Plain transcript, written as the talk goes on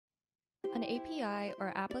An API,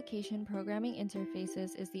 or application programming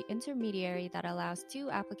interfaces, is the intermediary that allows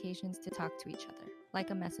two applications to talk to each other,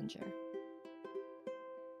 like a messenger.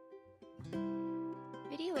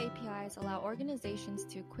 Video APIs allow organizations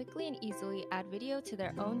to quickly and easily add video to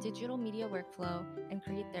their own digital media workflow and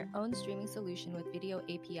create their own streaming solution with video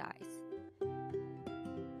APIs.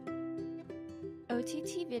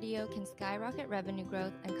 OTT video can skyrocket revenue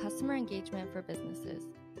growth and customer engagement for businesses.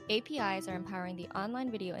 APIs are empowering the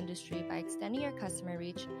online video industry by extending your customer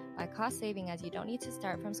reach, by cost saving as you don't need to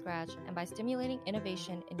start from scratch, and by stimulating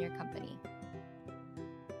innovation in your company.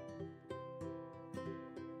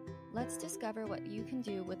 Let's discover what you can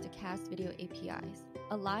do with Dacast video APIs.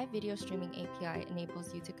 A live video streaming API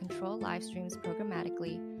enables you to control live streams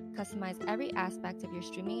programmatically, customize every aspect of your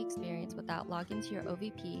streaming experience without logging to your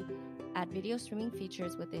OVP, add video streaming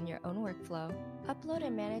features within your own workflow, upload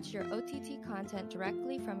and manage your OTT content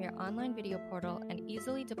directly from your online video portal, and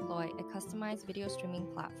easily deploy a customized video streaming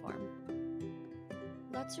platform.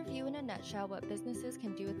 Let's review in a nutshell what businesses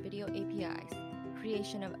can do with video APIs.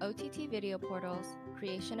 Creation of OTT video portals,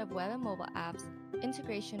 creation of web and mobile apps,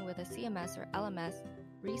 integration with a CMS or LMS,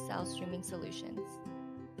 resell streaming solutions.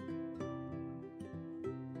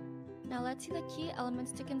 Now let's see the key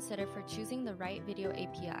elements to consider for choosing the right video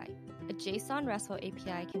API. A JSON RESTful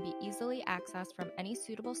API can be easily accessed from any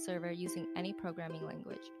suitable server using any programming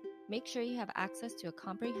language. Make sure you have access to a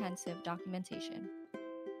comprehensive documentation.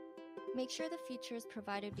 Make sure the features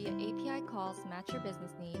provided via API calls match your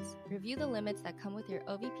business needs, review the limits that come with your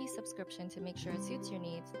OVP subscription to make sure it suits your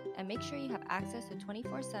needs, and make sure you have access to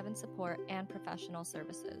 24/7 support and professional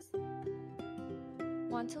services.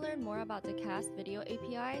 Want to learn more about Dacast video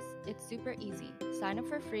APIs? It's super easy. Sign up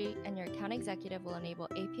for free and your account executive will enable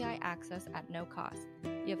API access at no cost.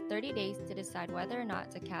 You have 30 days to decide whether or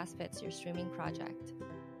not Dacast fits your streaming project.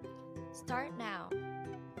 Start now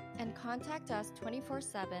and contact us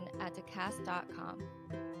 24/7 at dacast.com.